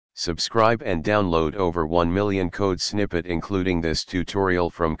Subscribe and download over 1 million code snippet including this tutorial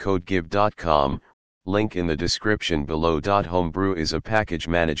from codegive.com, link in the description below. Homebrew is a package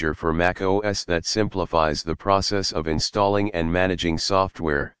manager for Mac OS that simplifies the process of installing and managing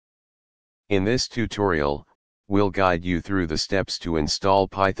software. In this tutorial, we'll guide you through the steps to install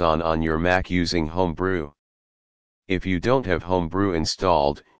Python on your Mac using Homebrew. If you don't have Homebrew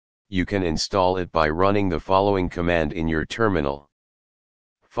installed, you can install it by running the following command in your terminal.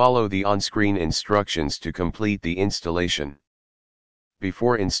 Follow the on-screen instructions to complete the installation.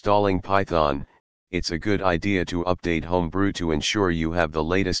 Before installing Python, it's a good idea to update Homebrew to ensure you have the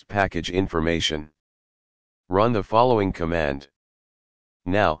latest package information. Run the following command.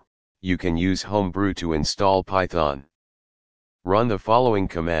 Now, you can use Homebrew to install Python. Run the following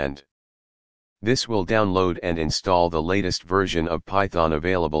command. This will download and install the latest version of Python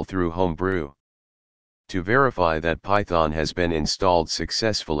available through Homebrew. To verify that Python has been installed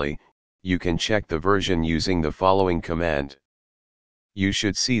successfully, you can check the version using the following command. You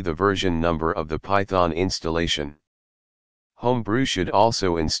should see the version number of the Python installation. Homebrew should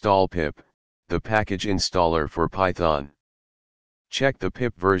also install pip, the package installer for Python. Check the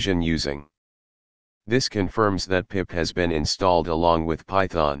pip version using. This confirms that pip has been installed along with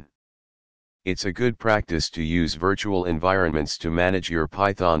Python. It's a good practice to use virtual environments to manage your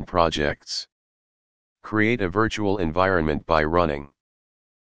Python projects. Create a virtual environment by running.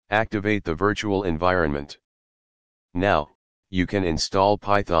 Activate the virtual environment. Now, you can install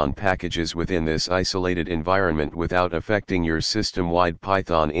Python packages within this isolated environment without affecting your system-wide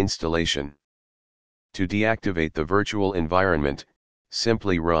Python installation. To deactivate the virtual environment,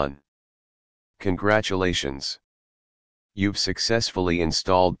 simply run. Congratulations! You've successfully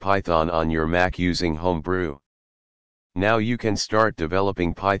installed Python on your Mac using Homebrew. Now you can start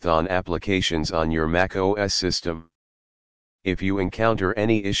developing Python applications on your Mac OS system. If you encounter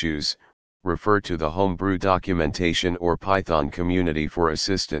any issues, refer to the Homebrew documentation or Python community for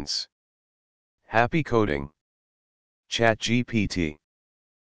assistance. Happy coding! ChatGPT